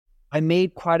I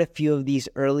made quite a few of these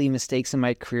early mistakes in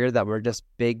my career that were just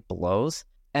big blows,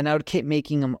 and I would keep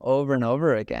making them over and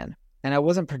over again. And I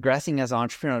wasn't progressing as an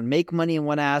entrepreneur. I'd make money in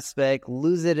one aspect,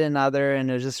 lose it in other, and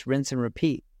it was just rinse and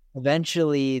repeat.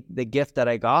 Eventually, the gift that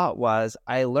I got was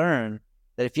I learned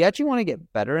that if you actually want to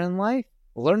get better in life,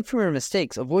 learn from your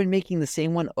mistakes, avoid making the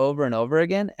same one over and over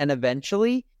again, and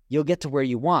eventually you'll get to where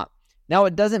you want. Now,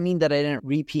 it doesn't mean that I didn't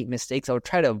repeat mistakes. I would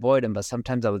try to avoid them, but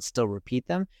sometimes I would still repeat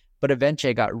them. But eventually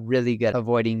I got really good at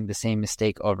avoiding the same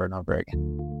mistake over and over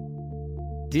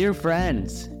again. Dear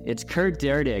friends, it's Kurt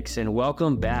Derdix, and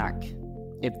welcome back.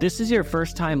 If this is your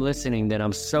first time listening, then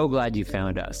I'm so glad you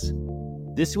found us.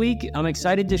 This week, I'm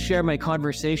excited to share my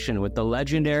conversation with the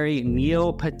legendary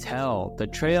Neil Patel, the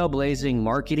trailblazing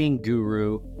marketing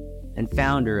guru and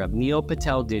founder of Neil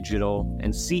Patel Digital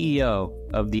and CEO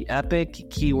of the epic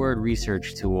keyword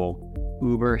research tool,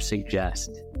 Ubersuggest.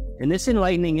 In this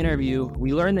enlightening interview,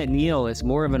 we learn that Neil is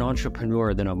more of an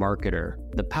entrepreneur than a marketer,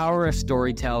 the power of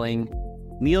storytelling,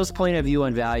 Neil's point of view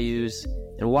on values,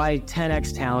 and why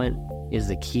 10x talent is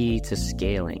the key to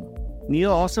scaling.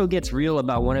 Neil also gets real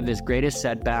about one of his greatest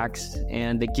setbacks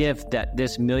and the gift that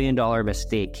this $1 million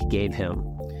mistake gave him.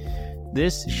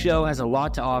 This show has a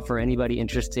lot to offer anybody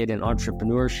interested in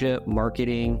entrepreneurship,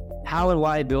 marketing, how and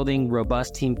why building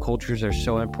robust team cultures are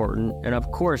so important, and of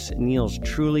course, Neil's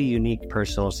truly unique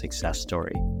personal success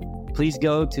story. Please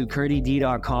go to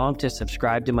kurtyd.com to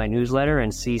subscribe to my newsletter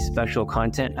and see special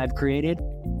content I've created.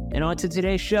 And on to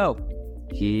today's show.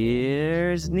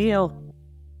 Here's Neil.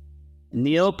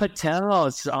 Neil Patel,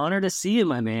 it's an honor to see you,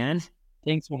 my man.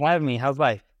 Thanks for having me. How's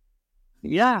life?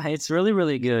 Yeah, it's really,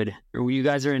 really good. You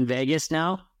guys are in Vegas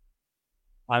now?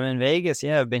 I'm in Vegas.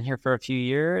 Yeah, I've been here for a few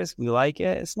years. We like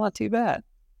it. It's not too bad.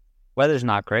 Weather's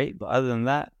not great, but other than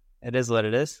that, it is what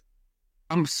it is.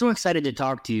 I'm so excited to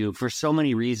talk to you for so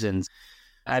many reasons.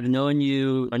 I've known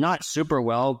you not super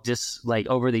well, just like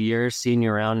over the years, seeing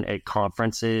you around at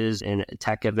conferences and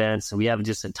tech events. And we have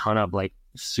just a ton of like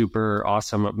super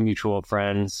awesome mutual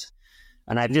friends.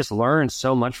 And I've just learned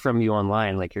so much from you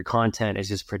online. Like your content is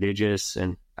just prodigious.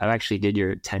 And I actually did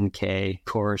your 10K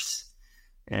course.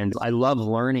 And I love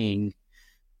learning.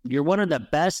 You're one of the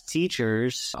best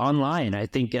teachers online. I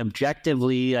think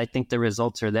objectively, I think the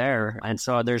results are there. And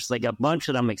so there's like a bunch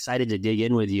that I'm excited to dig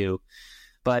in with you.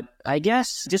 But I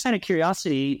guess just out of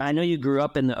curiosity, I know you grew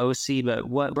up in the OC, but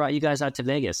what brought you guys out to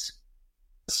Vegas?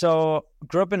 So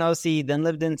grew up in OC, then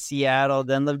lived in Seattle,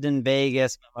 then lived in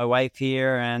Vegas, met my wife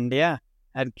here, and yeah,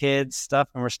 had kids, stuff,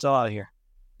 and we're still out here.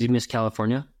 Did you miss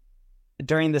California?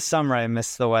 During the summer, I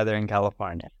miss the weather in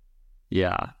California.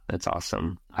 Yeah, that's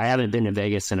awesome. I haven't been to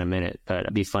Vegas in a minute, but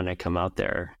it'd be fun to come out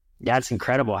there. Yeah, it's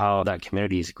incredible how that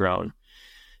community's grown.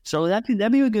 So that'd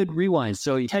be a good rewind.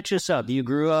 So you catch us up. You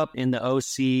grew up in the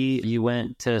OC. You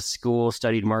went to school,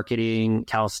 studied marketing,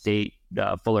 Cal State,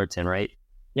 Fullerton, right?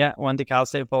 Yeah, went to Cal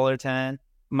State Fullerton.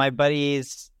 My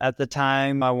buddies at the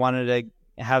time, I wanted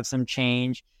to have some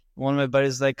change. One of my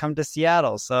buddies was like, come to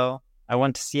Seattle. So I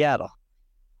went to Seattle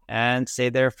and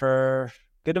stayed there for a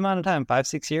good amount of time,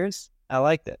 5-6 years. I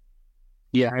liked it.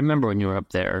 Yeah, I remember when you were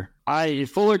up there.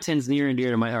 Fullerton's near and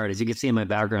dear to my heart. As you can see in my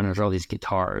background, there's all these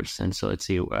guitars. And so let's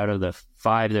see, out of the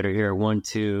 5 that are here, 1,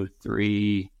 2,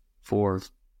 3, 4.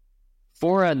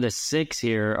 4 out of the 6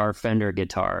 here are Fender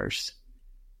guitars,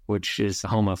 which is the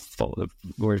home of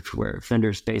where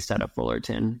Fender's based out of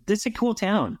Fullerton. It's a cool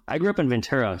town. I grew up in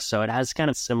Ventura, so it has kind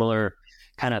of similar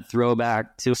kind of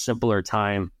throwback to a simpler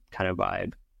time kind of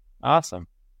vibe. Awesome.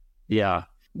 Yeah.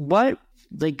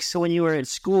 So when you were at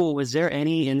school, was there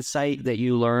any insight that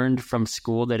you learned from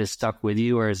school that has stuck with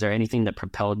you, or is there anything that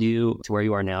propelled you to where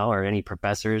you are now, or any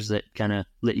professors that kind of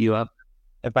lit you up?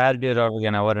 If I had to do it over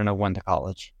again, I wouldn't have went to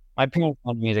college. My parents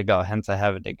wanted me to go, hence I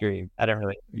have a degree. I didn't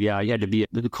really... Yeah, you had to be...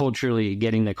 Culturally,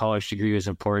 getting the college degree was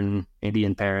important.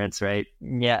 Indian parents, right?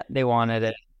 Yeah, they wanted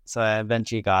it. So I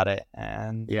eventually got it.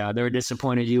 And yeah, they were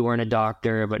disappointed you weren't a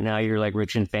doctor, but now you're like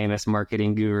rich and famous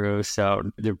marketing guru. So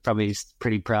they're probably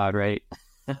pretty proud, right?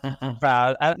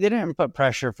 Proud. They didn't put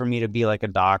pressure for me to be like a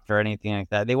doctor or anything like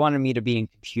that. They wanted me to be in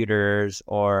computers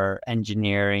or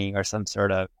engineering or some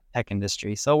sort of tech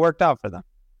industry. So it worked out for them.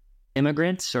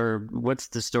 Immigrants, or what's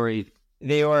the story?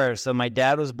 They were. So my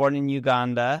dad was born in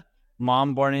Uganda,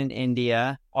 mom born in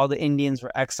India. All the Indians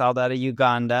were exiled out of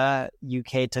Uganda.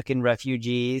 UK took in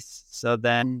refugees. So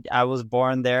then I was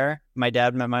born there. My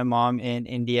dad met my mom in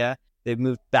India. They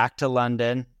moved back to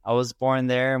London. I was born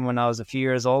there. And when I was a few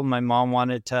years old, my mom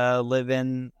wanted to live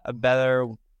in a better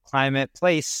climate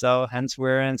place. So hence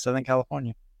we're in Southern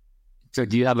California. So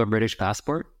do you have a British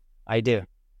passport? I do.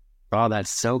 Oh, that's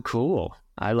so cool.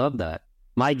 I love that.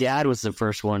 My dad was the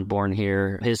first one born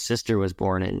here. His sister was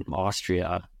born in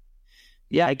Austria.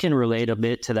 Yeah, I can relate a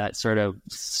bit to that sort of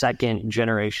second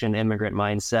generation immigrant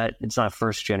mindset. It's not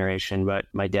first generation, but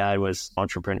my dad was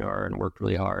entrepreneur and worked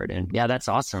really hard. And yeah, that's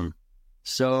awesome.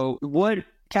 So what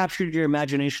captured your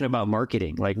imagination about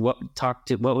marketing? Like what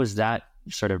was that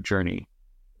sort of journey?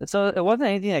 So it wasn't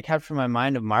anything that captured my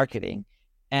mind of marketing.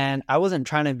 And I wasn't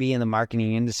trying to be in the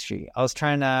marketing industry. I was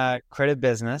trying to create a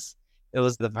business. It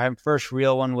was my first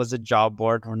real one was a job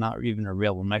board, or not even a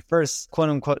real one. My first quote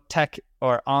unquote tech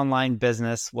or online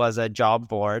business was a job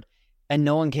board, and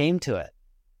no one came to it.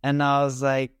 And I was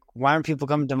like, why aren't people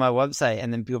coming to my website?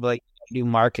 And then people were like, I do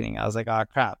marketing. I was like, oh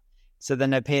crap. So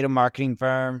then I paid a marketing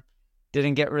firm,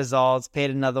 didn't get results,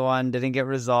 paid another one, didn't get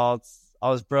results. I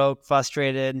was broke,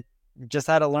 frustrated, just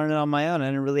had to learn it on my own. I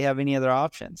didn't really have any other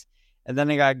options. And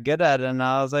then I got good at it, and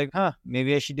I was like,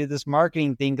 maybe I should do this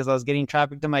marketing thing, because I was getting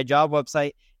traffic to my job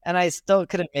website and I still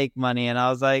couldn't make money. And I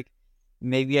was like,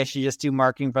 maybe I should just do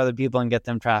marketing for other people and get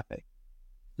them traffic.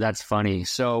 That's funny.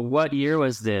 So what year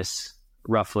was this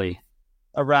roughly?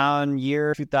 Around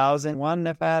year 2001,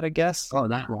 if I had to guess. Oh,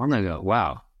 that long ago.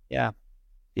 Wow. Yeah.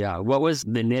 Yeah. What was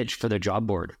the niche for the job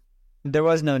board? There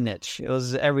was no niche. It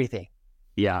was everything.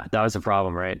 Yeah, that was a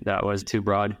problem, right? That was too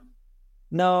broad.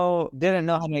 No, didn't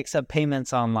know how to accept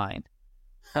payments online.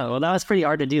 Oh, well, that was pretty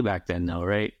hard to do back then, though,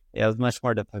 right? Yeah, it was much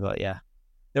more difficult, yeah.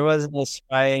 There was no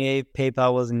Stripe.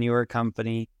 PayPal was a newer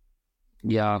company.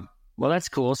 Yeah. Well, that's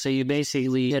cool. So you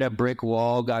basically hit a brick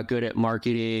wall, got good at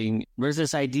marketing. There's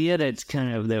this idea that's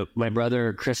kind of that my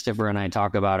brother Christopher and I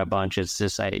talk about a bunch. It's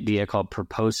this idea called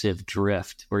purposive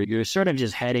drift, where you're sort of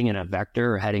just heading in a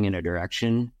vector or heading in a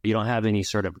direction. You don't have any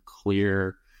sort of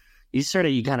clear...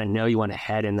 You kind of know you want to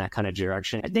head in that kind of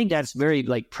direction. I think that's very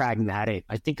pragmatic.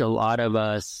 I think a lot of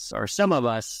us, or some of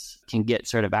us, can get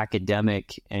sort of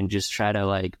academic and just try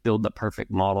to build the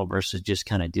perfect model versus just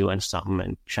kind of doing something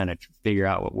and trying to figure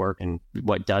out what works and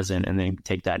what doesn't, and then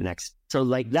take that next. So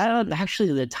that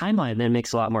actually, the timeline then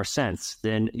makes a lot more sense.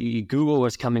 Then Google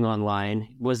was coming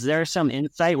online. Was there some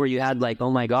insight where you had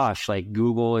oh my gosh,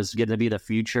 Google is going to be the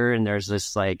future, and there's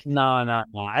this No.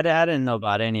 I didn't know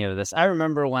about any of this. I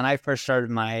remember when I first started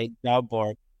my job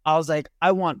board, I was like,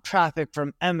 I want traffic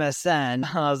from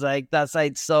MSN. I was like, that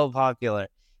site's so popular.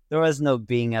 There was no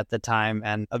Bing at the time.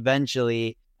 And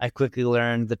eventually I quickly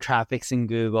learned the traffic's in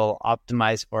Google,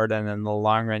 optimize for it, and in the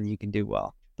long run, you can do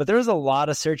well. But there was a lot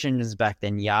of search engines back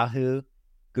then. Yahoo,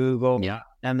 Google,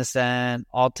 MSN,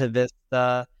 Alta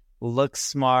Vista, Look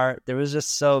Smart. There was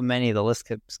just so many. The list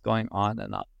keeps going on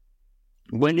and on.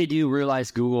 When did you realize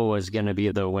Google was going to be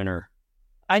the winner?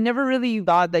 I never really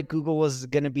thought that Google was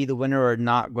going to be the winner or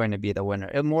not going to be the winner.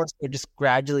 It just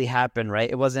gradually happened, right?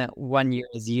 It wasn't 1 year,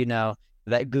 as you know,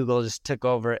 that Google just took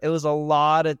over. It was a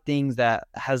lot of things that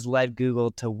has led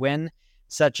Google to win,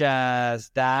 such as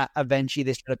that eventually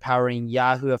they started powering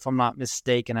Yahoo, if I'm not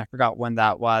mistaken. I forgot when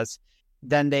that was.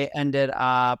 Then they ended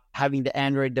up having the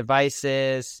Android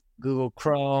devices, Google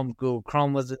Chrome. Google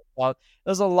Chrome was involved. It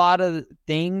was a lot of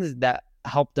things that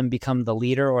helped them become the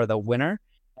leader or the winner.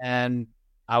 And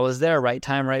I was there, right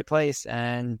time, right place,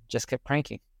 and just kept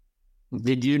cranking.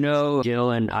 Did you know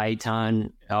Gil and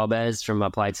Aitan Albez from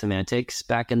Applied Semantics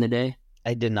back in the day?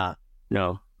 I did not.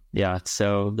 No. Yeah,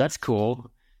 so that's cool.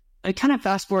 I kind of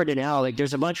fast forward to now,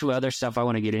 there's a bunch of other stuff I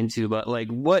want to get into, but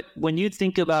when you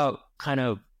think about kind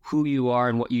of who you are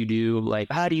and what you do,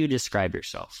 how do you describe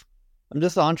yourself? I'm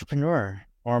just an entrepreneur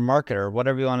or a marketer,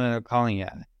 whatever you want to end up calling it.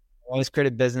 I've always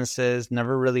created businesses,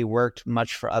 never really worked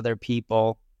much for other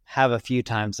people, have a few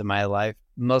times in my life.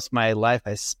 Most of my life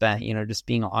I spent, just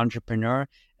being an entrepreneur,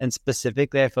 and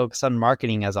specifically I focus on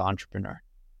marketing as an entrepreneur.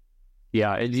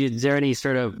 Yeah. Is there any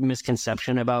sort of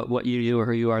misconception about what you do or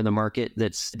who you are in the market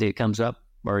that comes up,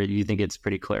 or do you think it's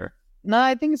pretty clear? No,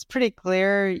 I think it's pretty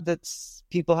clear that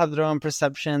people have their own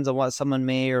perceptions of what someone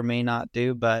may or may not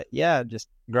do. But yeah, just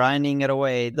grinding it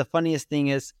away. The funniest thing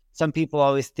is some people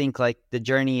always think the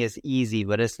journey is easy,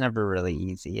 but it's never really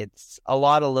easy. It's a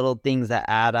lot of little things that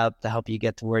add up to help you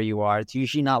get to where you are. It's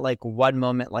usually not one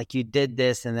moment, you did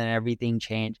this and then everything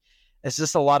changed. It's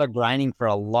just a lot of grinding for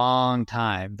a long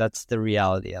time. That's the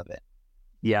reality of it.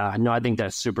 Yeah, no, I think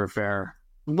that's super fair.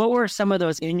 What were some of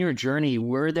those in your journey?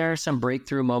 Were there some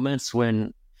breakthrough moments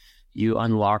when you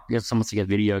unlocked, it's almost like a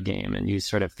video game, and you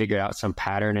sort of figured out some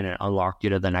pattern and it unlocked you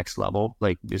to the next level?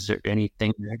 Is there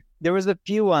anything there? There was a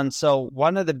few ones. So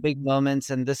one of the big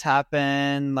moments, and this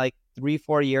happened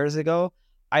 3-4 years ago,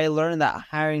 I learned that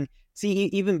hiring,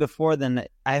 even before then,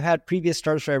 I've had previous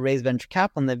startups where I raised venture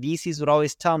capital, and the VCs would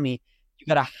always tell me, you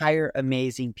got to hire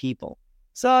amazing people.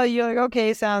 So you're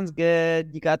okay, sounds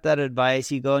good. You got that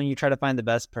advice. You go and you try to find the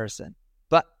best person.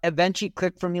 But eventually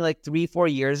clicked for me like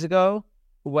 3-4 years ago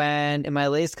when in my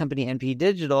latest company, NP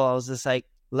Digital, I was just like,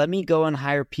 let me go and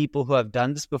hire people who have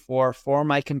done this before for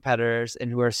my competitors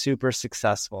and who are super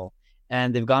successful.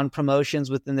 And they've gotten promotions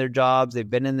within their jobs. They've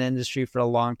been in the industry for a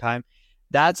long time.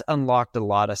 That's unlocked a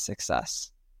lot of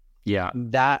success. Yeah.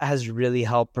 That has really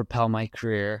helped propel my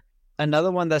career.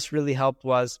 Another one that's really helped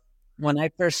was when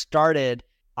I first started,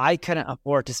 I couldn't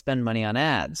afford to spend money on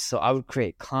ads. So I would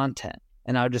create content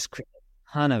and I would just create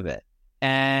a ton of it.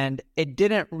 And it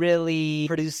didn't really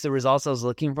produce the results I was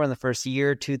looking for in the first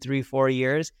year, 2, 3, 4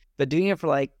 years. But doing it for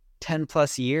like 10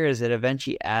 plus years, it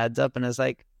eventually adds up. And it's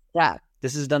like, yeah,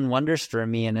 this has done wonders for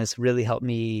me and has really helped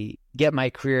me get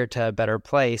my career to a better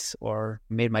place or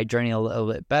made my journey a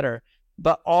little bit better.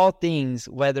 But all things,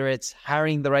 whether it's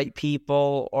hiring the right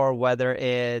people or whether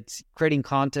it's creating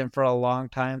content for a long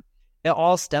time, it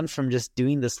all stems from just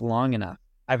doing this long enough.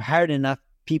 I've hired enough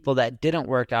people that didn't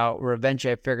work out, where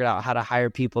eventually I figured out how to hire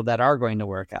people that are going to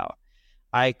work out.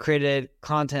 I created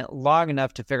content long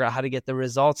enough to figure out how to get the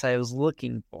results I was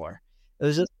looking for. It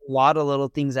was just a lot of little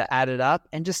things that added up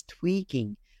and just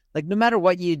tweaking. Like no matter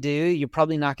what you do, you're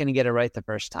probably not going to get it right the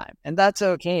first time. And that's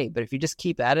okay. But if you just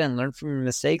keep at it and learn from your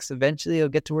mistakes, eventually you'll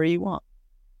get to where you want.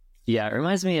 Yeah, it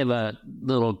reminds me of a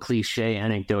little cliche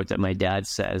anecdote that my dad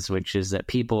says, which is that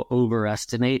people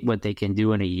overestimate what they can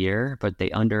do in a year, but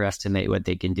they underestimate what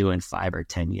they can do in 5 or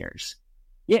 10 years.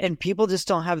 Yeah, and people just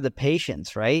don't have the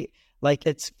patience, right? Like,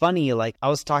 it's funny, like I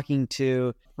was talking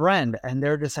to a friend and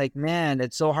they're just like, man,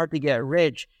 it's so hard to get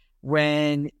rich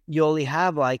when you only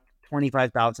have like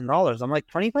 $25,000. I'm like,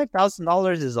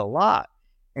 $25,000 is a lot.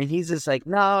 And he's just like,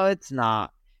 no, it's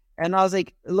not. And I was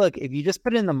like, look, if you just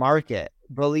put it in the market,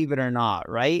 believe it or not,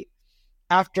 right?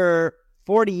 After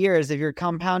 40 years, if you're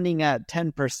compounding at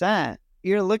 10%,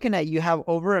 you're looking at you have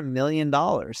over $1 million,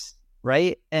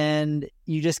 right? And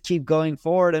you just keep going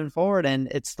forward and forward. And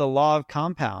it's the law of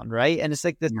compound, right? And it's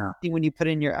like this thing when you put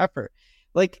in your effort.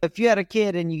 Like if you had a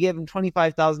kid and you give them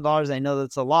 $25,000, I know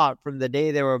that's a lot from the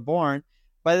day they were born.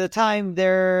 By the time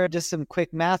they're just some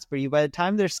quick maths for you, by the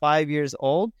time they're 5 years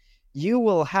old, you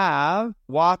will have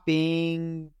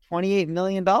whopping $28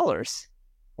 million,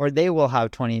 or they will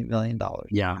have $28 million.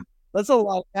 Yeah. That's a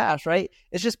lot of cash, right?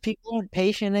 It's just people aren't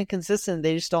patient and consistent.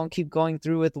 They just don't keep going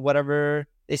through with whatever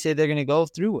they say they're going to go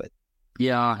through with.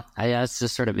 Yeah, that's the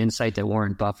sort of insight that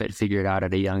Warren Buffett figured out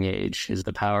at a young age, is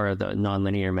the power of the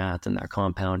nonlinear math and that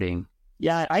compounding.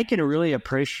 Yeah, I can really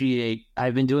appreciate,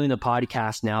 I've been doing the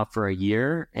podcast now for a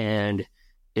year and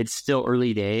it's still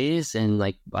early days. And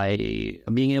like by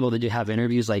being able to have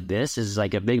interviews like this is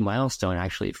like a big milestone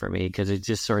actually for me, because it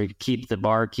just sort of the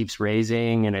bar keeps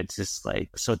raising. And it's just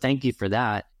like, so thank you for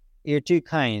that. You're too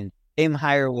kind. Aim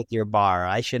higher with your bar.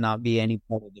 I should not be any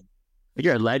part of it.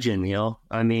 You're a legend,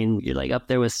 I mean, you're like up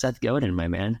there with Seth Godin, my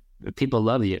man. People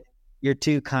love you. You're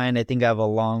too kind. I think I have a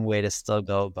long way to still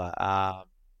go, but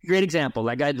great example.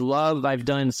 Like I've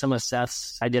done some of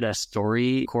Seth's, I did a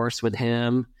story course with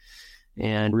him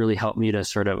and really helped me to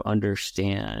sort of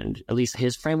understand at least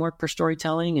his framework for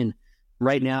storytelling. And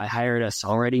right now I hired a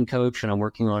songwriting coach and I'm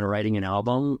working on writing an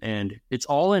album, and it's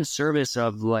all in service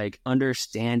of like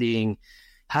understanding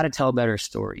how to tell better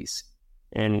stories.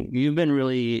 And you've been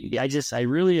really, I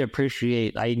really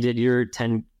appreciate, I did your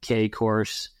 10K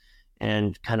course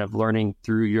and kind of learning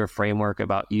through your framework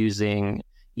about using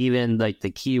even like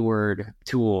the keyword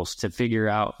tools to figure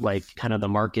out like kind of the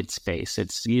market space.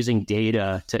 It's using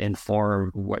data to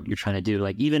inform what you're trying to do.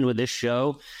 Like even with this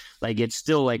show, like it's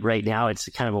still like right now, it's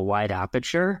kind of a wide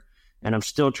aperture and I'm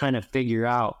still trying to figure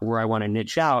out where I want to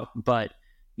niche out. But,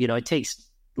 it takes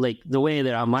like the way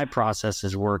that my process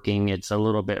is working, it's a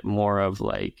little bit more of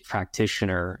like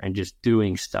practitioner and just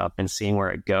doing stuff and seeing where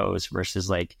it goes versus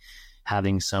like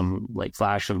having some like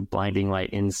flash of blinding light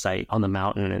insight on the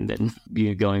mountain and then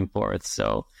you going forth.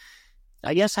 So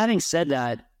I guess having said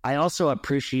that, I also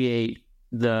appreciate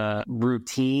the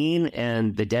routine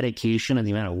and the dedication and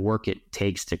the amount of work it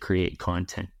takes to create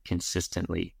content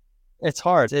consistently. It's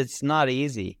hard. It's not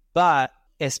easy, but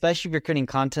especially if you're creating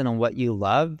content on what you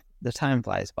love, the time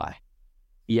flies by.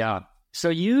 Yeah. So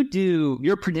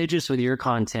you're prodigious with your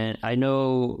content. I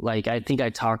know, like, I think I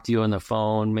talked to you on the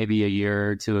phone maybe a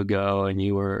year or two ago, and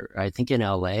you were, I think, in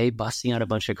LA busting out a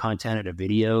bunch of content at a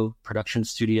video production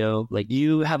studio. Like,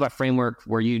 you have a framework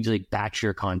where you like batch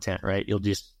your content, right? You'll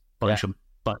just bunch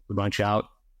a bunch out.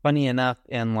 Funny enough,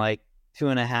 in like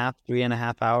 2.5,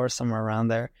 3.5 hours, somewhere around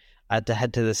there, I had to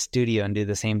head to the studio and do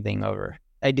the same thing over.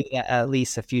 I do that at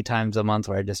least a few times a month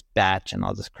where I just batch and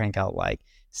I'll just crank out like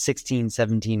 16,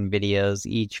 17 videos,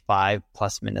 each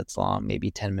 5+ minutes long,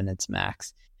 maybe 10 minutes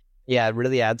max. Yeah, it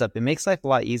really adds up. It makes life a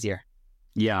lot easier.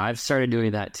 Yeah, I've started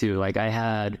doing that too. Like I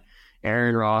had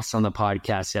Aaron Ross on the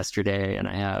podcast yesterday, and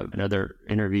I have another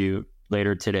interview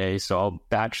later today. So I'll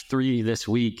batch 3 this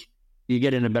week. You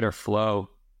get in a better flow.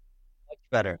 Much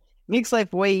better. Makes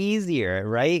life way easier,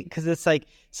 right? Because it's like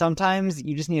sometimes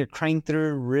you just need to crank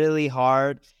through really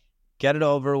hard, get it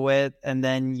over with, and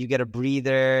then you get a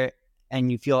breather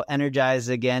and you feel energized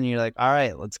again. And you're like, all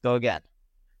right, let's go again.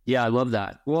 Yeah, I love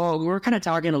that. Well, we're kind of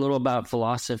talking a little about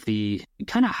philosophy,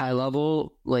 kind of high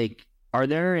level. Like, are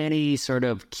there any sort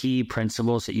of key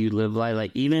principles that you live by?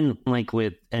 Like, even like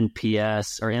with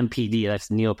NPS or MPD, that's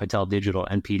Neil Patel Digital,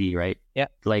 NPD, right? Yeah.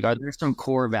 Like, are there some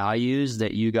core values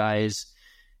that you guys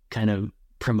kind of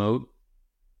promote?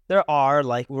 There are,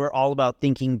 like, we're all about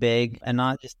thinking big, and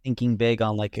not just thinking big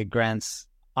on like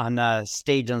on a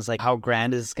stage and it's like how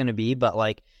grand is it going to be, but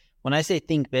like when I say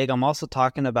think big, I'm also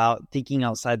talking about thinking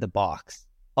outside the box.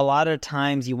 A lot of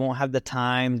times you won't have the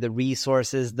time, the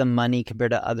resources, the money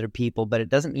compared to other people, but it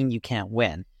doesn't mean you can't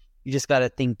win. You just got to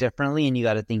think differently and you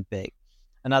got to think big.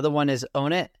 Another one is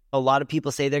own it. A lot of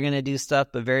people say they're going to do stuff,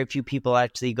 but very few people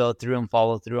actually go through and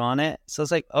follow through on it. So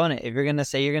it's like, own it. If you're going to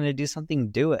say you're going to do something,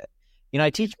 do it. You know, I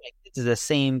teach my kids the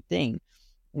same thing.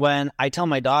 When I tell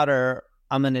my daughter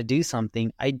I'm going to do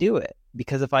something, I do it.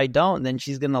 Because if I don't, then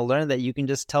she's going to learn that you can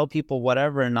just tell people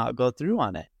whatever and not go through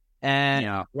on it.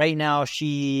 And right now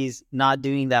she's not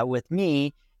doing that with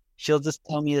me. She'll just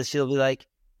tell me that she'll be like,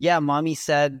 yeah, mommy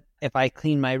said if I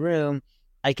clean my room,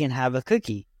 I can have a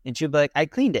cookie. And she'll be like, I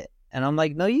cleaned it. And I'm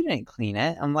like, no, you didn't clean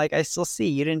it. I'm like, I still see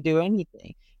you didn't do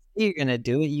anything. If you're going to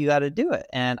do it, you got to do it.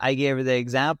 And I gave her the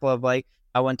example of like,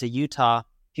 I went to Utah a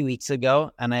few weeks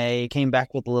ago and I came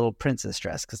back with a little princess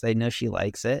dress because I know she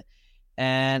likes it.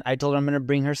 And I told her I'm going to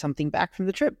bring her something back from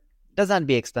the trip. It doesn't have to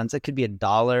be expensive. It could be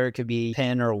 $1, it could be a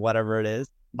pin or whatever it is.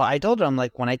 But I told her, I'm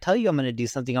like, when I tell you I'm going to do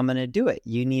something, I'm going to do it.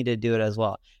 You need to do it as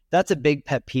well. That's a big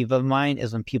pet peeve of mine,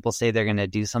 is when people say they're going to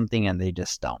do something and they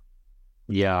just don't.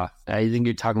 Yeah, I think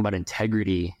you're talking about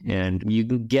integrity, and you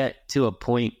can get to a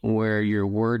point where your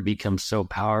word becomes so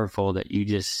powerful that you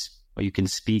can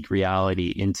speak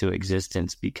reality into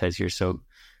existence because you're so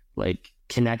like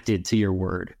connected to your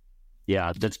word.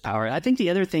 Yeah, that's power. I think the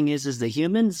other thing is the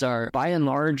humans are by and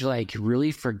large like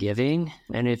really forgiving.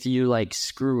 And if you like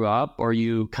screw up or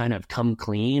you kind of come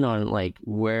clean on like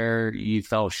where you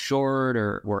fell short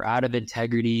or were out of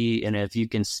integrity, and if you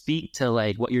can speak to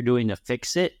like what you're doing to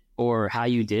fix it or how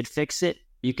you did fix it,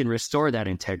 you can restore that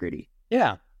integrity.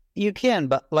 Yeah, you can.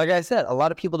 But like I said, a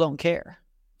lot of people don't care.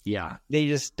 Yeah. They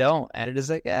just don't. And it is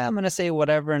like, yeah, I'm going to say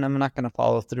whatever and I'm not going to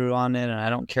follow through on it. And I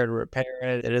don't care to repair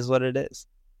it. It is what it is.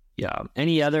 Yeah.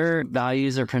 Any other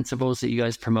values or principles that you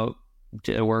guys promote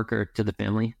to work or to the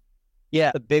family?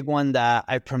 Yeah. The big one that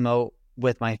I promote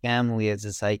with my family is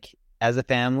it's like, as a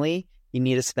family, you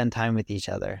need to spend time with each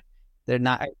other. They're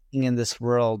not everything in this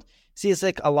world. See, it's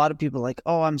like a lot of people like,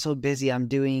 oh, I'm so busy. I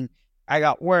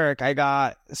got work. I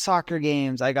got soccer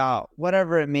games. I got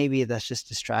whatever it may be that's just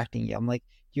distracting you. I'm like,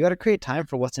 you got to create time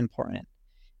for what's important.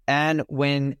 And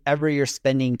whenever you're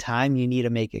spending time, you need to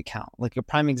make it count. Like a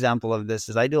prime example of this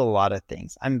is I do a lot of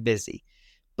things. I'm busy.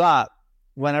 But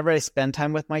whenever I spend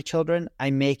time with my children,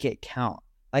 I make it count.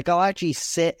 Like I'll actually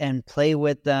sit and play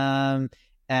with them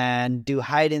and do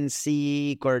hide and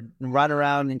seek or run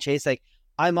around and chase. Like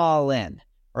I'm all in,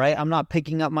 right? I'm not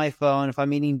picking up my phone. If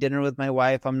I'm eating dinner with my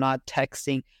wife, I'm not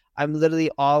texting. I'm literally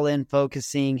all in,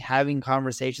 focusing, having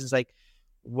conversations. Like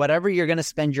whatever you're going to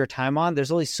spend your time on,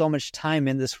 there's only so much time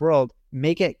in this world.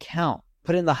 Make it count.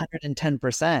 Put in the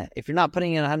 110%. If you're not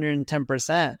putting in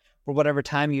 110% for whatever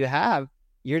time you have,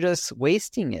 you're just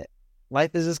wasting it.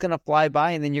 Life is just going to fly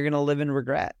by and then you're going to live in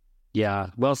regret. Yeah,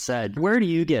 well said. Where do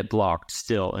you get blocked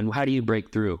still and how do you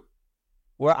break through?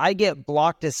 Where I get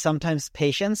blocked is sometimes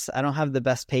patience. I don't have the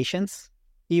best patience.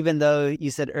 Even though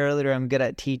you said earlier I'm good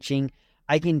at teaching,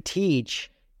 I can teach,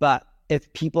 but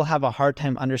if people have a hard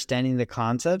time understanding the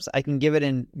concepts, I can give it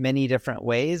in many different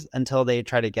ways until they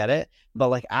try to get it. But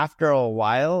like after a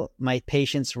while, my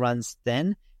patience runs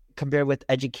thin compared with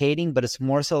educating, but it's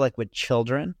more so like with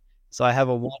children. So I have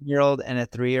a 1-year-old and a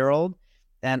 3-year-old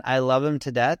and I love them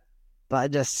to death,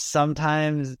 but just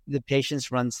sometimes the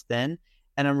patience runs thin,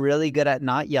 and I'm really good at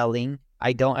not yelling.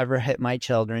 I don't ever hit my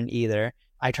children either.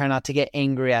 I try not to get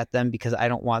angry at them because I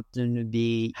don't want them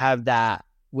to have that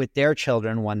with their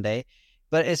children one day.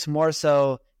 But it's more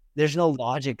so there's no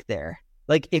logic there.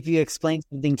 Like if you explain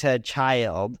something to a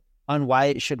child on why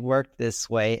it should work this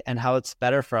way and how it's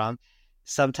better for them,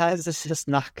 sometimes it's just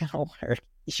not going to work.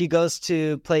 She goes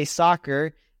to play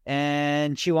soccer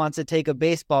and she wants to take a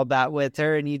baseball bat with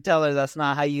her and you tell her that's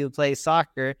not how you play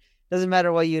soccer. Doesn't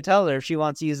matter what you tell her. If she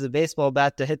wants to use the baseball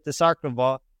bat to hit the soccer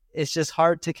ball, it's just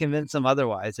hard to convince them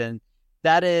otherwise. And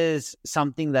that is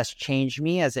something that's changed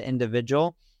me as an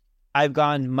individual. I've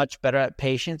gotten much better at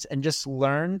patience and just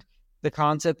learned the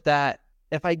concept that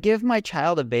if I give my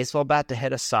child a baseball bat to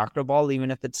hit a soccer ball,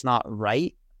 even if it's not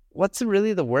right, what's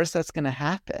really the worst that's going to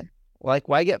happen? Like,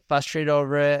 why get frustrated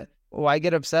over it? Why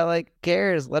get upset? Like, who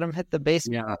cares? Let him hit the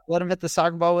baseball. Yeah. Let him hit the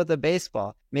soccer ball with a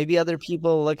baseball. Maybe other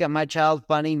people look at my child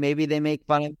funny. Maybe they make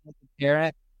fun of the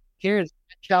parent. Who cares?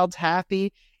 My child's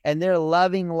happy and they're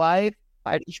loving life.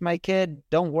 I teach my kid,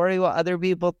 don't worry what other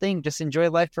people think. Just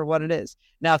enjoy life for what it is.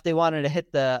 Now, if they wanted to hit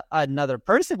another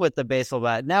person with the baseball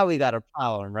bat, now we got a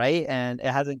problem, right? And it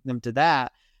hasn't come to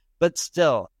that. But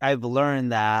still, I've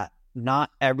learned that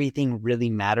not everything really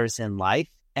matters in life,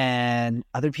 and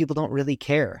other people don't really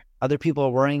care. Other people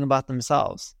are worrying about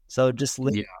themselves. So just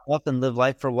live up and live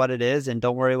life for what it is, and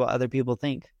don't worry what other people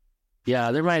think.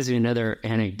 Yeah, that reminds me of another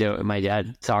anecdote. My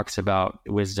dad talks about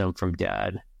wisdom from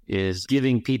dad is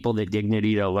giving people the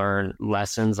dignity to learn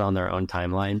lessons on their own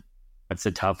timeline. That's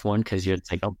a tough one because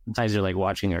it's like sometimes you're like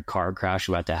watching a car crash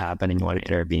about to happen and you want to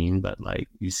intervene, but like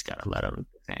you just gotta let them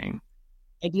hang.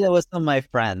 I do that with some of my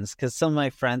friends because some of my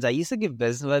friends, I used to give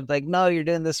business, I'd be like, no, you're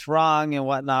doing this wrong and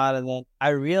whatnot. And then I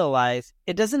realized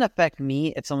it doesn't affect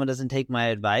me if someone doesn't take my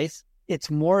advice.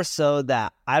 It's more so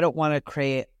that I don't want to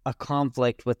create a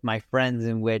conflict with my friends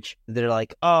in which they're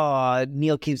like, oh,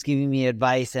 Neil keeps giving me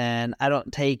advice and I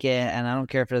don't take it and I don't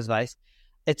care for his advice.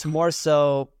 It's more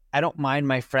so I don't mind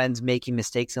my friends making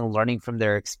mistakes and learning from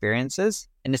their experiences.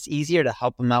 And it's easier to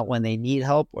help them out when they need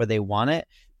help or they want it.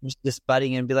 Just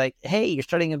butting in and be like, hey, you're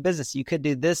starting a business. You could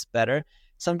do this better.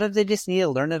 Sometimes they just need to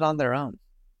learn it on their own.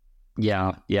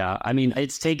 Yeah. I mean,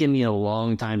 it's taken me a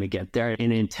long time to get there.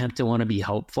 In an attempt to want to be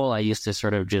helpful, I used to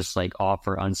sort of just like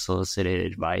offer unsolicited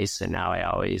advice. And now I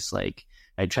always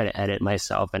I try to edit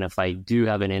myself. And if I do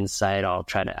have an insight, I'll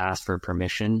try to ask for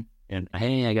permission. And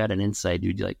hey, I got an insight.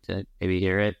 Would you like to maybe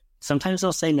hear it? Sometimes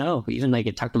they'll say no. Even I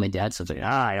talk to my dad something.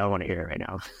 I don't want to hear it right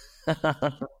now.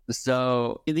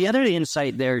 So the other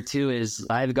insight there too is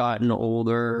I've gotten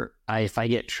older. If I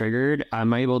get triggered,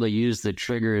 I'm able to use the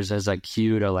triggers as a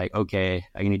cue to okay,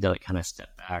 I need to kind of step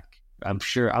back. I'm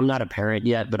sure I'm not a parent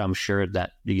yet, but I'm sure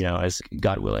that, as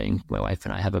God willing, my wife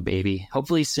and I have a baby,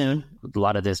 hopefully soon. A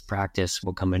lot of this practice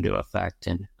will come into effect.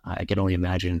 And I can only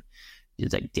imagine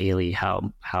it's daily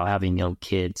how having young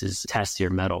kids is test your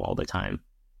mettle all the time.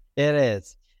 It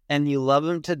is. And you love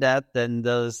them to death, then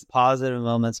those positive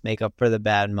moments make up for the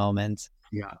bad moments.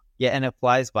 Yeah. Yeah, and it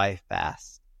flies by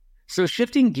fast. So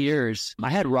shifting gears,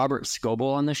 I had Robert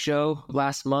Scoble on the show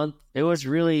last month. It was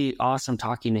really awesome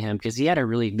talking to him because he had a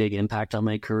really big impact on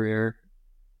my career.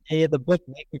 Hey, the book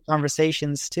Maker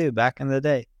Conversations too, back in the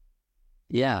day.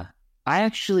 Yeah. I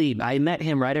met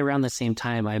him right around the same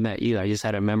time I met you. I just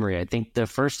had a memory. I think the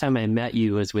first time I met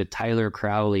you was with Tyler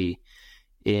Crowley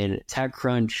in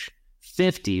TechCrunch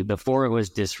 50 before it was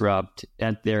Disrupt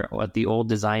at the old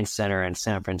design center in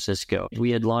San Francisco.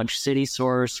 We had launched City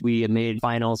Source. We had made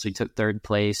finals. We took third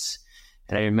place.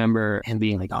 And I remember him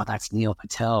being like, oh, that's Neil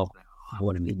Patel. Oh, I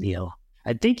want to meet Neil.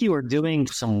 I think you were doing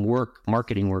some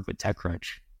marketing work with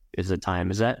TechCrunch at the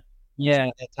time. Is that? Yeah,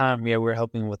 at the time, we were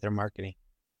helping with their marketing.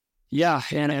 Yeah,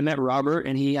 and I met Robert,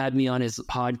 and he had me on his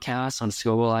podcast on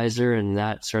Scobleizer, and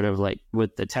that sort of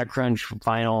with the TechCrunch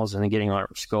finals and then getting on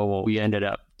Scoble, we ended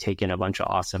up taking a bunch of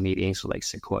awesome meetings with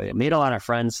Sequoia. Made a lot of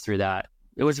friends through that.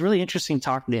 It was really interesting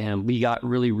talking to him. We got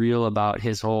really real about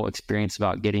his whole experience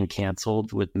about getting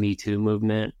canceled with Me Too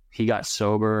movement. He got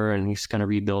sober, and he's kind of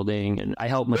rebuilding, and I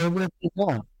helped him.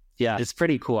 Yeah, it's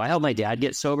pretty cool. I helped my dad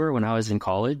get sober when I was in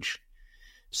college,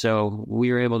 so we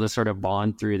were able to sort of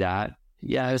bond through that.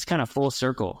 Yeah, it was kind of full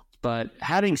circle. But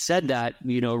having said that,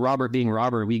 Robert being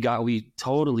Robert, we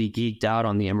totally geeked out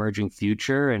on the emerging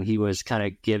future. And he was kind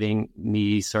of giving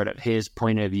me sort of his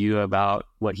point of view about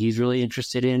what he's really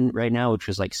interested in right now, which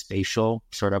was spatial,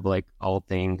 sort of all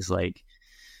things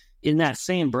in that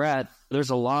same breath. There's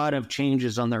a lot of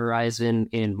changes on the horizon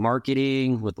in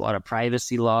marketing with a lot of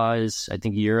privacy laws. I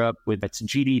think Europe that's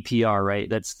GDPR, right?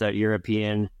 That's the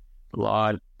European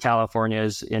law.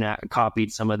 California's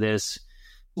copied some of this.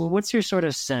 Well, what's your sort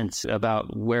of sense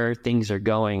about where things are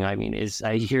going? I mean,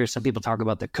 I hear some people talk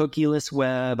about the cookieless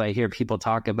web. I hear people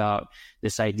talk about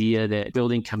this idea that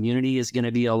building community is going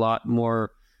to be a lot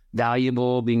more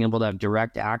valuable, being able to have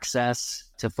direct access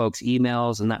to folks'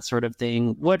 emails and that sort of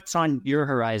thing. What's on your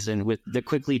horizon with the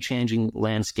quickly changing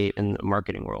landscape in the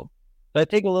marketing world? But I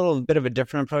take a little bit of a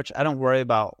different approach. I don't worry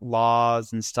about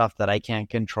laws and stuff that I can't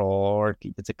control, or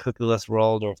if it's a cookieless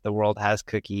world, or if the world has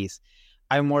cookies.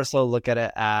 I more so look at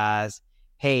it as,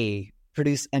 hey,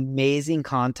 produce amazing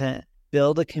content,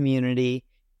 build a community,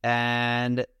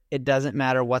 and it doesn't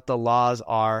matter what the laws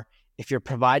are. If you're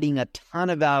providing a ton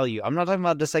of value, I'm not talking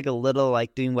about just like a little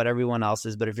like doing what everyone else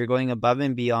is, but if you're going above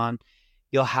and beyond,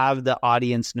 you'll have the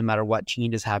audience no matter what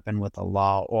changes happen with the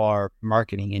law or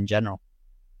marketing in general.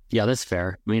 Yeah, that's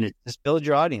fair. I mean, just build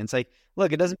your audience. Like,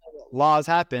 look, it doesn't matter what laws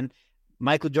happen.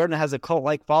 Michael Jordan has a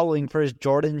cult-like following for his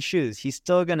Jordan shoes. He's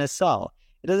still going to sell.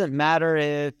 It doesn't matter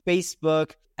if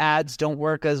Facebook ads don't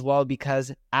work as well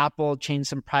because Apple changed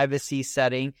some privacy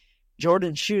setting.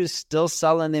 Jordan shoes still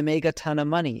sell and they make a ton of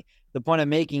money. The point I'm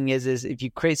making is if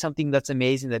you create something that's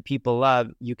amazing that people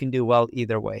love, you can do well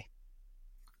either way.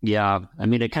 Yeah. I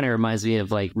mean, it kind of reminds me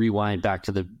of like rewind back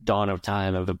to the dawn of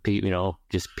time of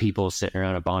just people sitting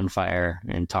around a bonfire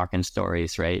and talking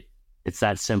stories, right? It's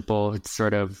that simple. It's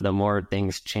sort of the more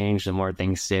things change, the more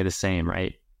things stay the same,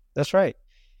 right? That's right.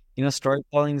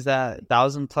 Storytelling's that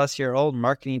 1,000+ year old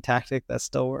marketing tactic that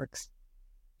still works.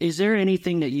 Is there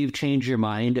anything that you've changed your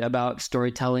mind about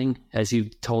storytelling as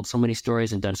you've told so many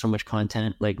stories and done so much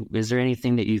content? Like, is there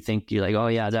anything that you think you're like, oh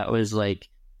yeah, that was like,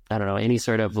 I don't know, any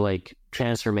sort of like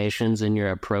transformations in your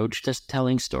approach to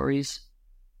telling stories?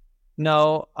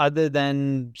 No, other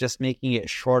than just making it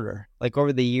shorter. Like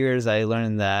over the years, I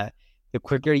learned that the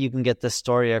quicker you can get the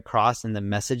story across and the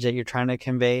message that you're trying to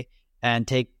convey and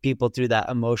take people through that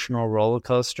emotional roller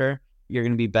coaster, you're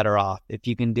going to be better off. If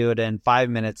you can do it in 5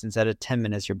 minutes instead of 10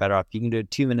 minutes, you're better off. If you can do it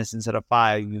 2 minutes instead of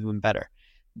 5, you're even better.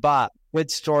 But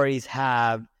good stories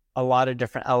have a lot of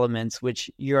different elements, which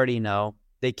you already know.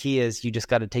 The key is you just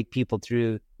got to take people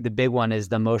through. The big one is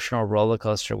the emotional roller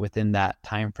coaster within that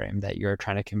time frame that you're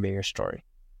trying to convey your story.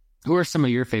 Who are some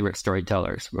of your favorite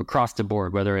storytellers across the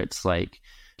board, whether it's like,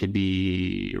 could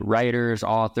be writers,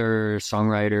 authors,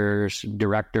 songwriters,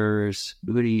 directors?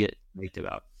 Who do you get hyped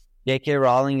about? J.K.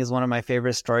 Rowling is one of my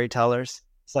favorite storytellers.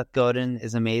 Seth Godin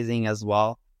is amazing as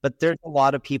well. But there's a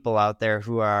lot of people out there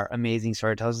who are amazing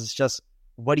storytellers. It's just,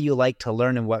 what do you like to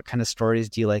learn and what kind of stories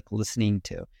do you like listening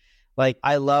to? Like,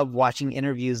 I love watching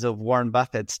interviews of Warren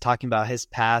Buffett's talking about his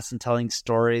past and telling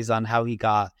stories on how he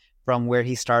got from where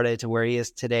he started to where he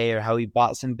is today, or how he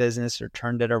bought some business or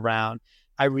turned it around.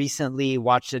 I recently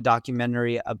watched a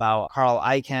documentary about Carl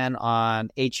Icahn on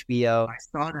HBO. I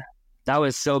saw that. That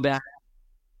was so bad.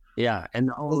 Yeah. And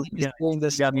the whole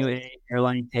WA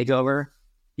airline takeover.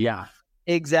 Yeah.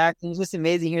 Exactly. It's just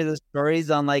amazing to hear the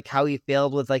stories on like how he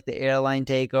failed with like the airline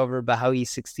takeover, but how he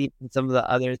succeeded in some of the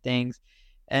other things.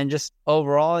 And just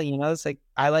overall, it's like,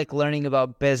 I like learning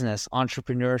about business,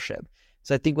 entrepreneurship.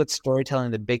 So I think with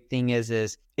storytelling, the big thing is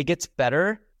it gets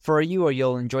better for you, or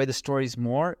you'll enjoy the stories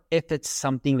more if it's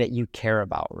something that you care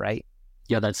about, right?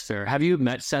 Yeah, that's fair. Have you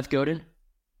met Seth Godin?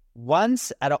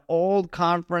 Once at an old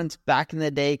conference back in the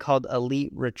day called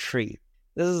Elite Retreat.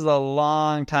 This is a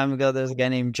long time ago. There's a guy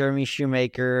named Jeremy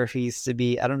Shoemaker. He used to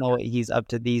be, I don't know what he's up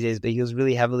to these days, but he was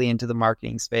really heavily into the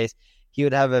marketing space. He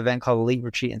would have an event called Elite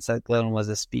Retreat, and Seth Godin was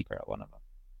a speaker at one of them.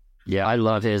 Yeah, I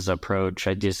love his approach.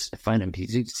 I just find him, he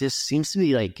just seems to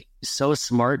be like so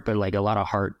smart, but like a lot of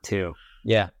heart too.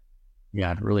 Yeah.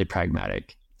 Yeah, really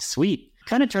pragmatic. Sweet.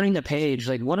 Kind of turning the page,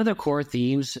 like one of the core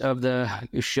themes of the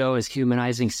show is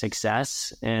humanizing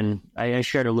success. And I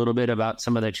shared a little bit about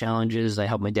some of the challenges. I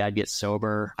helped my dad get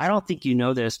sober. I don't think you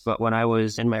know this, but when I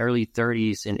was in my early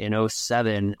 30s in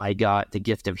 2007, I got the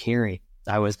gift of hearing.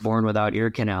 I was born without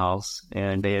ear canals,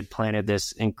 and they had planted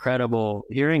this incredible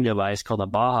hearing device called a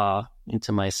Baha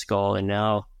into my skull. And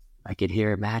now I could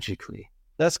hear magically.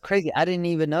 That's crazy. I didn't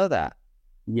even know that.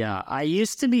 Yeah, I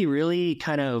used to be really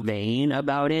kind of vain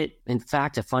about it. In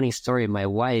fact, a funny story, my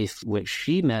wife, which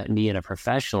she met me in a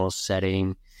professional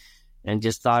setting and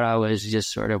just thought I was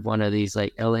just sort of one of these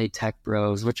like LA tech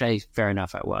bros, which fair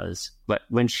enough, I was. But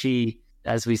when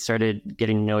as we started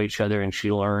getting to know each other and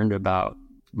she learned about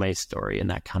my story and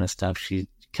that kind of stuff, she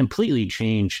completely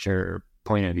changed her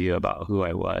point of view about who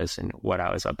I was and what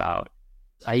I was about.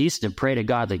 I used to pray to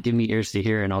God, like, give me ears to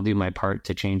hear and I'll do my part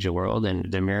to change the world.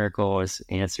 And the miracle was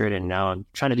answered. And now I'm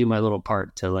trying to do my little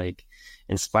part to like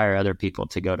inspire other people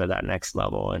to go to that next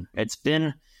level. And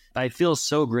I feel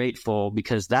so grateful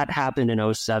because that happened in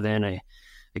 2007. I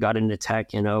got into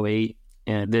tech in 2008,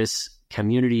 and this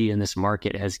community and this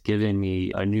market has given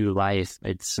me a new life.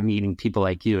 It's meeting people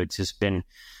like you. It's just been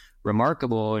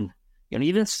remarkable. And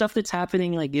even stuff that's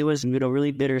happening, like it was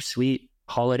really bittersweet.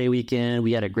 Holiday weekend,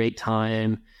 we had a great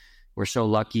time. We're so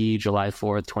lucky. July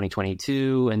 4th,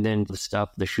 2022. And then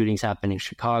the shootings happened in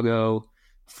Chicago,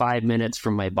 5 minutes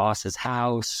from my boss's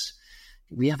house.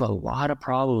 We have a lot of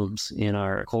problems in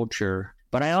our culture.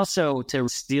 But I also, to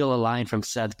steal a line from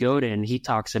Seth Godin, he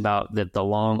talks about that the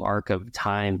long arc of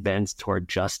time bends toward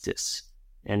justice.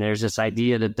 And there's this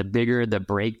idea that the bigger the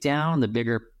breakdown, the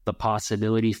bigger the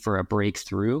possibility for a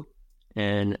breakthrough.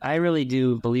 And I really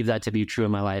do believe that to be true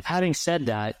in my life. Having said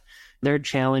that, there are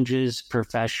challenges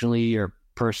professionally or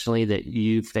personally that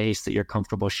you face that you're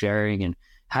comfortable sharing. And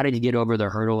how did you get over the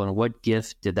hurdle, and what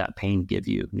gift did that pain give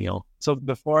you, Neil? So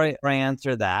before I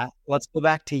answer that, let's go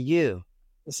back to you.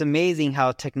 It's amazing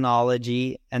how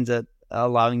technology ends up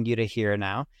allowing you to hear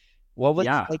now. What was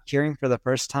it like hearing for the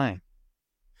first time?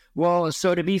 Well,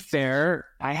 so to be fair,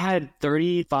 I had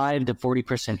 35 to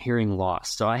 40% hearing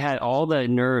loss. So I had all the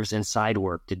nerves inside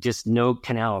worked, just no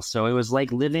canals. So it was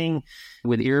like living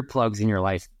with earplugs in your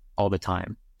life all the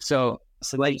time. So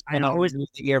like I always use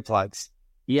earplugs.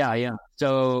 Yeah.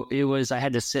 So it was, I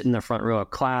had to sit in the front row of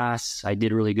class. I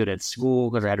did really good at school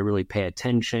because I had to really pay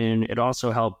attention. It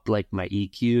also helped like my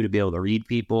EQ to be able to read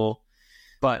people.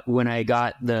 But when I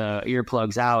got the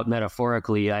earplugs out,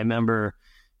 metaphorically, I remember,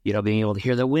 being able to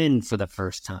hear the wind for the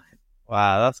first time.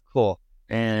 Wow, that's cool.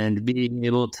 And being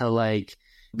able to like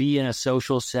be in a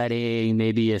social setting,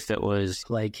 maybe if it was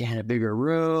like in a bigger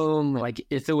room, like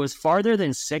if it was farther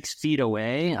than 6 feet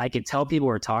away, I could tell people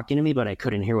were talking to me, but I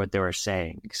couldn't hear what they were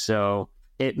saying. So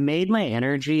it made my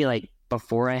energy, like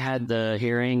before I had the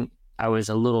hearing, I was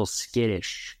a little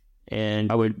skittish.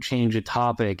 And I would change a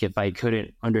topic if I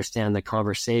couldn't understand the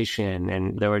conversation.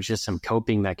 And there was just some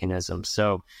coping mechanisms.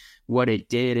 So what it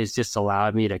did is just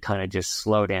allowed me to kind of just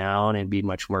slow down and be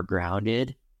much more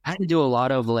grounded. I had to do a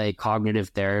lot of like cognitive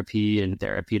therapy and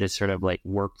therapy to sort of like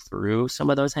work through some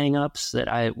of those hangups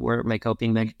that were my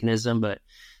coping mechanism.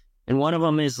 And one of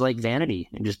them is like vanity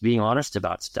and just being honest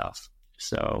about stuff.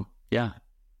 So, yeah.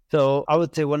 So I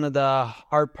would say one of the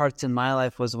hard parts in my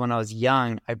life was when I was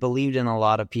young, I believed in a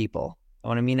lot of people.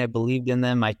 What I mean, I believed in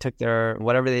them. I took their,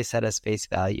 whatever they said as face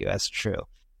value as true.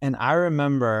 And I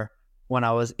remember when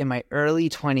I was in my early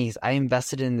 20s, I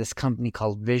invested in this company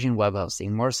called Vision Web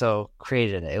Hosting, more so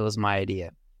created it. It was my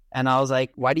idea. And I was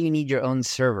like, why do you need your own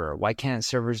server? Why can't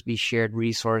servers be shared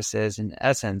resources? In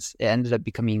essence, it ended up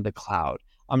becoming the cloud.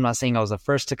 I'm not saying I was the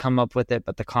first to come up with it,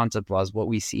 but the concept was what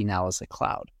we see now as the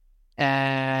cloud.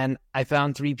 And I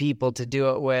found 3 people to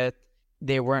do it with.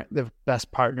 They weren't the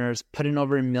best partners, put in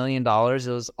over $1 million. It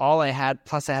was all I had.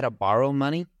 Plus I had to borrow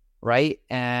money. Right.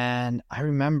 And I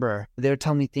remember they would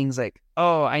tell me things like,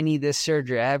 oh, I need this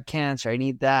surgery. I have cancer. I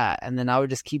need that. And then I would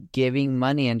just keep giving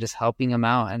money and just helping them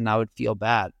out. And I would feel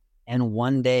bad. And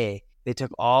one day they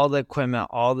took all the equipment,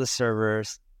 all the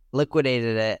servers,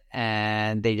 liquidated it,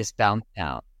 and they just bounced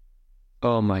out.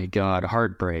 Oh my God.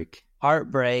 Heartbreak.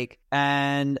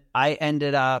 And I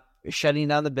ended up shutting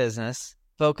down the business,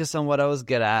 focused on what I was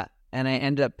good at. And I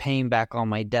ended up paying back all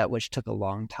my debt, which took a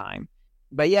long time.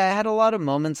 But yeah, I had a lot of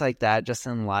moments like that just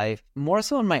in life, more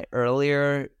so in my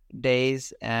earlier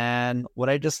days. And what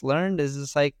I just learned is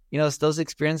it's like, it's those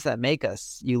experiences that make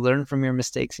us. You learn from your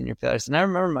mistakes and your failures. And I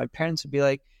remember my parents would be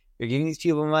like, you're giving these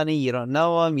people money, you don't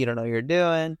know them, you don't know what you're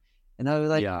doing. And I was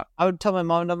like, I would tell my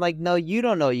mom, and I'm like, no, you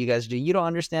don't know what you guys do. You don't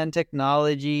understand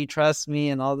technology, trust me,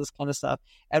 and all this kind of stuff.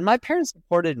 And my parents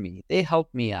supported me. They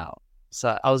helped me out.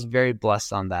 So I was very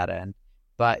blessed on that end.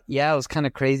 But yeah, it was kind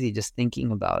of crazy just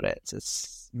thinking about it.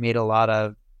 It's made a lot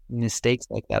of mistakes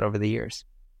like that over the years.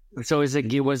 So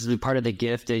was part of the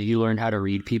gift that you learned how to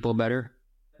read people better?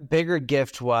 Bigger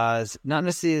gift was not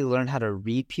necessarily learn how to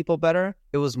read people better.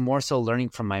 It was more so learning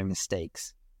from my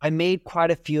mistakes. I made quite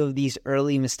a few of these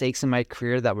early mistakes in my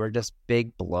career that were just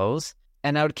big blows.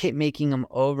 And I would keep making them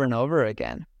over and over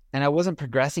again. And I wasn't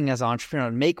progressing as an entrepreneur.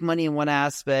 I'd make money in one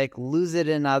aspect, lose it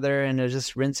in other, and it was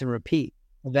just rinse and repeat.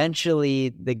 Eventually,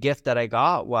 the gift that I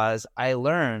got was I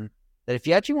learned that if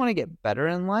you actually want to get better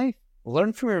in life,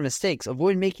 learn from your mistakes.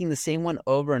 Avoid making the same one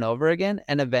over and over again.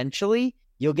 And eventually,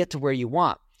 you'll get to where you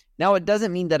want. Now, it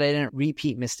doesn't mean that I didn't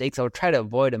repeat mistakes. I would try to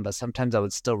avoid them, but sometimes I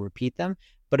would still repeat them.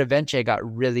 But eventually, I got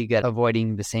really good at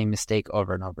avoiding the same mistake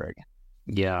over and over again.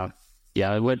 Yeah.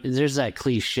 There's that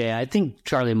cliche. I think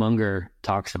Charlie Munger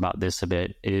talks about this a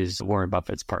bit, is Warren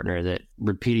Buffett's partner, that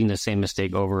repeating the same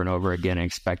mistake over and over again and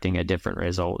expecting a different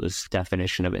result is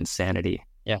definition of insanity.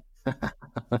 Yeah.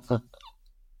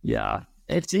 Yeah.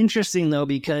 It's interesting though,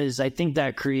 because I think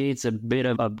that creates a bit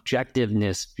of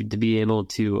objectiveness to be able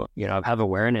to, have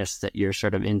awareness that you're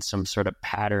sort of in some sort of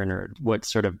pattern or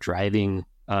what's sort of driving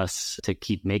us to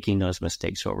keep making those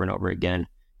mistakes over and over again.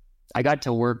 I got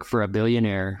to work for a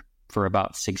billionaire for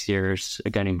about 6 years, a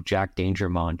guy named Jack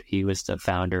Dangermond. He was the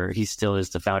founder. He still is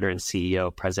the founder and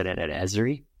CEO, president at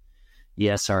Esri,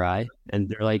 ESRI.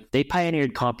 And they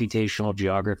pioneered computational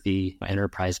geography,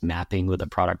 enterprise mapping with a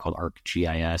product called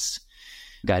ArcGIS.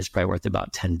 The guy's probably worth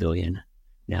about $10 billion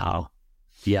now.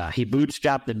 Yeah, he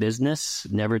bootstrapped the business,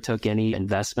 never took any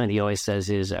investment. He always says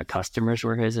his customers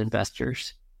were his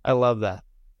investors. I love that.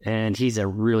 And he's a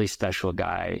really special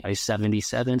guy. He's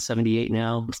 77, 78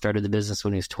 now. Started the business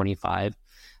when he was 25.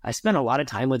 I spent a lot of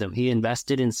time with him. He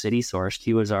invested in City Sourced.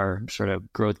 He was our sort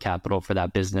of growth capital for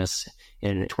that business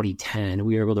in 2010.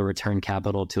 We were able to return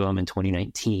capital to him in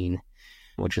 2019,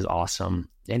 which is awesome.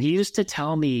 And he used to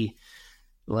tell me,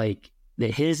 like,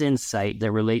 that his insight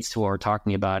that relates to what we're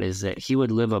talking about is that he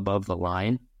would live above the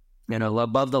line. And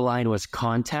above the line was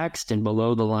context, and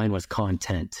below the line was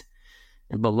content.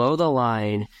 And below the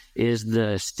line is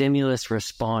the stimulus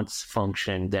response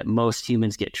function that most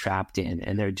humans get trapped in.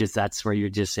 And that's where you're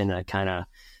just in a kind of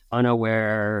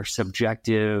unaware,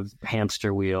 subjective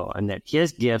hamster wheel. And that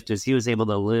his gift is he was able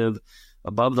to live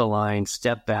above the line,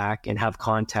 step back and have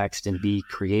context and be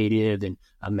creative and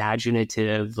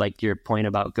imaginative, like your point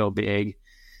about go big.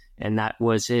 And that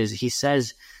was he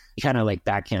says, kind of like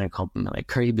backhanded compliment, like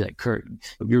Kurt, he'd be like, Kurt,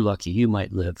 if you're lucky, you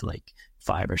might live like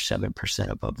 5 or 7%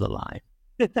 above the line.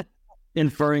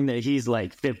 Inferring that he's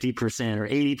like 50% or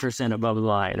 80% above the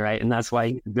line, right? And that's why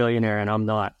he's a billionaire and I'm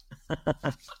not.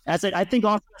 I think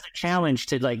also as a challenge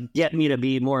to like get me to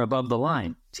be more above the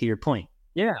line, to your point.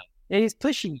 Yeah, he's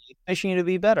pushing you to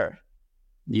be better.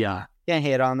 Yeah. Can't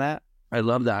hate on that. I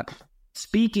love that.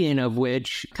 Speaking of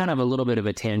which, kind of a little bit of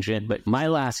a tangent, but my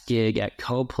last gig at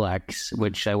Coplex,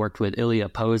 which I worked with Ilya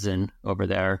Posen over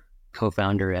there,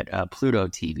 co-founder at Pluto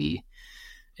TV.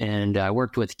 And I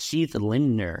worked with Keith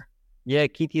Lindner. Yeah,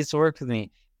 Keith used to work with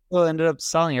me. Well, ended up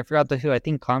selling. I forgot who. I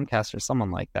think Comcast or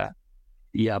someone like that.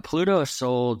 Yeah, Pluto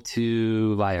sold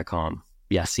to Viacom.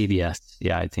 Yeah, CBS.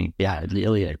 Yeah, I think. Yeah,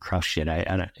 Ilya crushed it.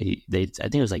 I think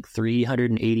it was like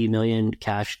 $380 million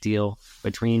cash deal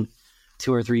between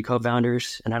 2 or 3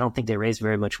 co-founders, and I don't think they raised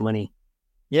very much money.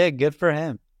 Yeah, good for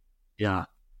him. Yeah,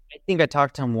 I think I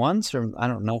talked to him once, or I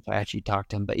don't know if I actually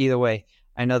talked to him, but either way,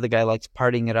 I know the guy likes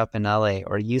partying it up in LA,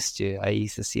 or used to. I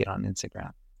used to see it on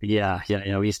Instagram. Yeah.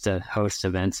 We used to host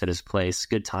events at his place.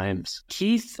 Good times.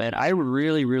 Keith, and I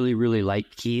really, really, really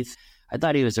liked Keith. I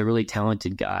thought he was a really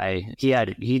talented guy.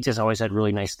 He just always had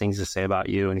really nice things to say about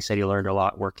you, and he said he learned a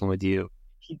lot working with you.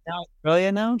 He's in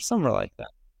Australia now, somewhere like that.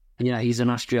 Yeah, he's in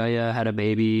Australia, had a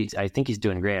baby. I think he's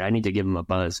doing great. I need to give him a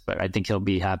buzz, but I think he'll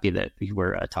be happy that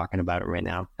we're talking about it right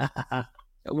now.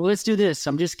 Well, let's do this.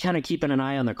 I'm just kind of keeping an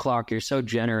eye on the clock. You're so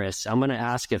generous. I'm going to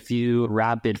ask a few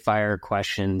rapid fire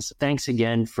questions. Thanks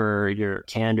again for your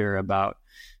candor about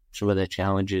some of the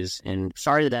challenges. And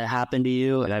sorry that happened to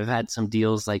you. I've had some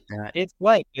deals like that. It's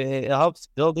like, it helps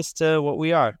build us to what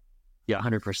we are. Yeah,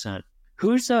 100%.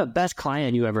 Who's the best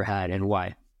client you ever had and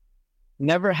why?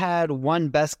 Never had one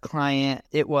best client.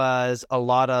 It was a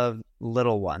lot of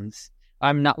little ones.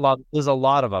 There's a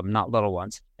lot of them, not little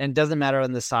ones. And it doesn't matter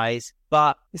on the size.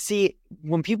 But see,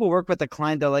 when people work with a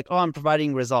client, they're like, oh, I'm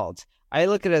providing results. I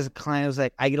look at it as a client, I was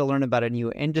like, I get to learn about a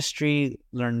new industry,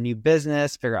 learn a new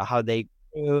business, figure out how they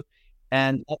do.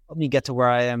 And that helped me get to where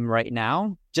I am right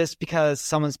now. Just because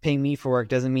someone's paying me for work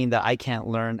doesn't mean that I can't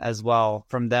learn as well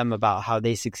from them about how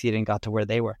they succeeded and got to where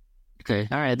they were. Okay.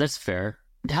 All right. That's fair.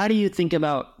 How do you think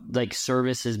about like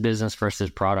services business versus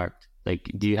product? Like,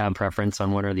 do you have preference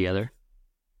on one or the other?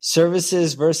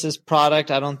 Services versus product.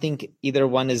 I don't think either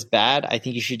one is bad. I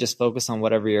think you should just focus on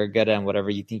whatever you're good at and whatever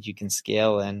you think you can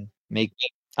scale and make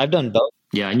it. I've done both.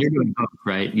 Yeah, and you're doing both,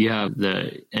 right? You have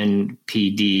the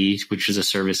NPD, which is a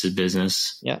services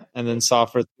business. Yeah, and then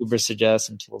software, Uber Suggest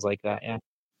and tools like that. Yeah.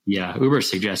 Yeah, Uber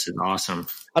Suggest is awesome.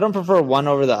 I don't prefer one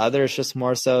over the other. It's just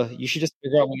more so you should just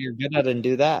figure out what you're good at and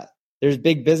do that. There's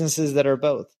big businesses that are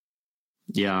both.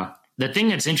 Yeah. The thing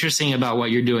that's interesting about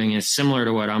what you're doing is similar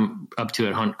to what I'm up to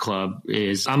at Hunt Club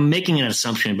is I'm making an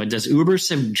assumption, but does Uber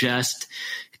Suggest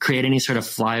create any sort of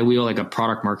flywheel, like a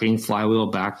product marketing flywheel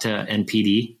back to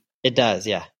NPD? It does,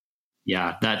 yeah.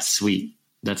 Yeah, that's sweet.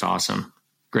 That's awesome.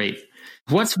 Great.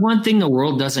 What's one thing the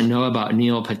world doesn't know about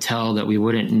Neil Patel that we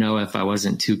wouldn't know if I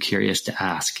wasn't too curious to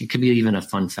ask? It could be even a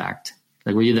fun fact.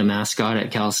 Like, were you the mascot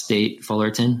at Cal State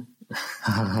Fullerton?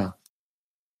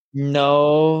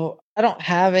 No, I don't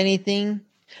have anything.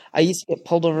 I used to get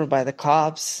pulled over by the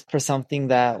cops for something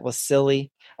that was silly.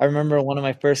 I remember one of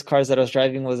my first cars that I was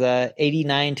driving was a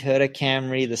 89 Toyota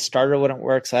Camry. The starter wouldn't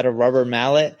work, so I had a rubber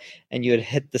mallet, and you would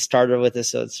hit the starter with it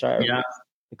so it'd start. Yeah.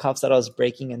 The cops thought I was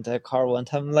breaking into a car one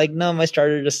time. I'm like, no, my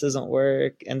starter just doesn't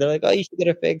work. And they're like, oh, you should get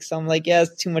it fixed. I'm like, yeah,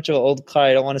 it's too much of an old car.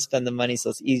 I don't want to spend the money, so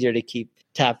it's easier to keep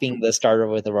tapping the starter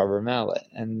with a rubber mallet.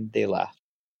 And they laughed.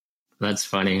 That's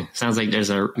funny. Sounds like there's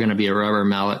going to be a rubber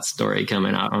mallet story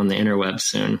coming out on the interweb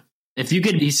soon. If you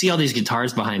could, you see all these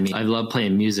guitars behind me. I love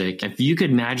playing music. If you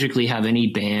could magically have any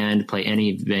band play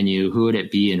any venue, who would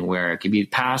it be and where? It could be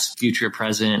past, future,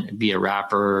 present. It'd be a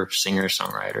rapper, singer,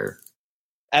 songwriter.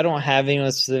 I don't have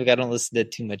anyone specific. I don't listen to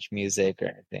too much music or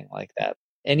anything like that.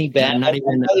 Any band? Not I'd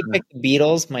even. probably pick the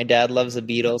Beatles. My dad loves the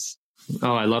Beatles.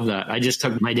 Oh, I love that.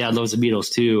 My dad loves the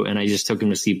Beatles too. And I just took him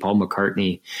to see Paul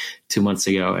McCartney 2 months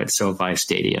ago at SoFi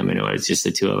Stadium. And it was just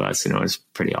the two of us. And it was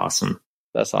pretty awesome.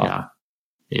 That's awesome.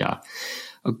 Yeah.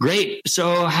 Oh, great.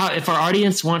 So if our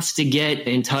audience wants to get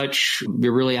in touch,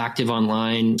 you're really active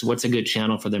online. What's a good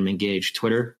channel for them to engage?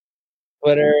 Twitter,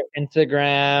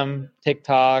 Instagram,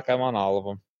 TikTok. I'm on all of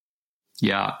them.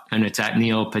 Yeah. And it's at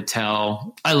Neil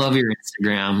Patel. I love your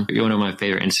Instagram. You're one of my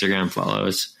favorite Instagram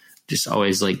follows. Just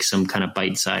always like some kind of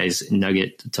bite-sized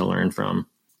nugget to learn from.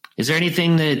 Is there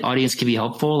anything that audience can be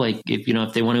helpful? Like if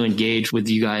they want to engage with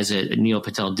you guys at Neil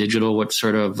Patel Digital, what's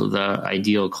sort of the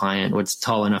ideal client? What's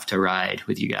tall enough to ride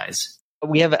with you guys?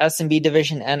 We have an SMB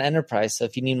division and enterprise. So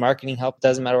if you need marketing help,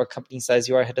 doesn't matter what company size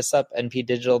you are, hit us up,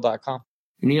 npdigital.com.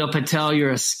 Neil Patel, you're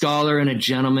a scholar and a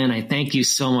gentleman. I thank you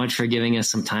so much for giving us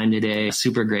some time today.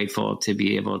 Super grateful to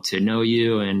be able to know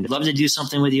you and love to do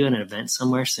something with you at an event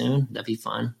somewhere soon. That'd be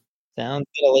fun. Sounds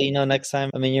good. I'll let you know next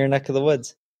time I'm in your neck of the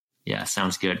woods. Yeah,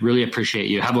 sounds good. Really appreciate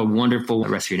you. Have a wonderful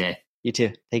rest of your day. You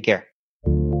too. Take care.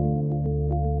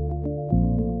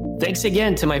 Thanks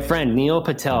again to my friend Neil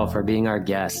Patel for being our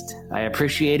guest. I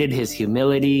appreciated his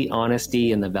humility,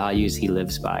 honesty, and the values he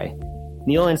lives by.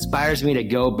 Neil inspires me to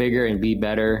go bigger and be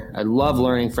better. I love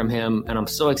learning from him, and I'm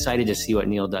so excited to see what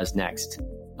Neil does next.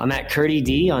 I'm at Curdy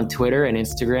D on Twitter and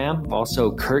Instagram,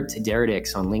 also Kurt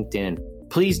Derridix on LinkedIn.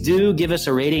 Please do give us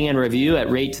a rating and review at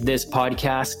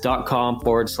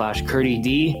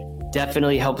ratethispodcast.com/CurdyD.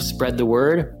 Definitely helps spread the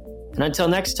word. And until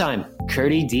next time,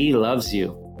 Curdy D loves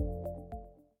you.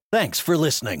 Thanks for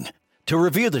listening. To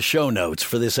review the show notes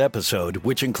for this episode,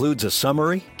 which includes a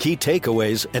summary, key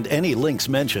takeaways, and any links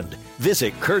mentioned,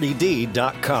 visit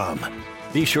CurdyD.com.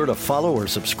 Be sure to follow or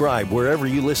subscribe wherever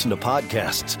you listen to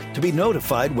podcasts to be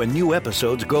notified when new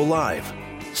episodes go live.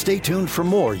 Stay tuned for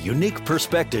more unique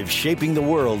perspectives shaping the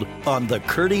world on The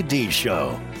Curdy D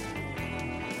Show.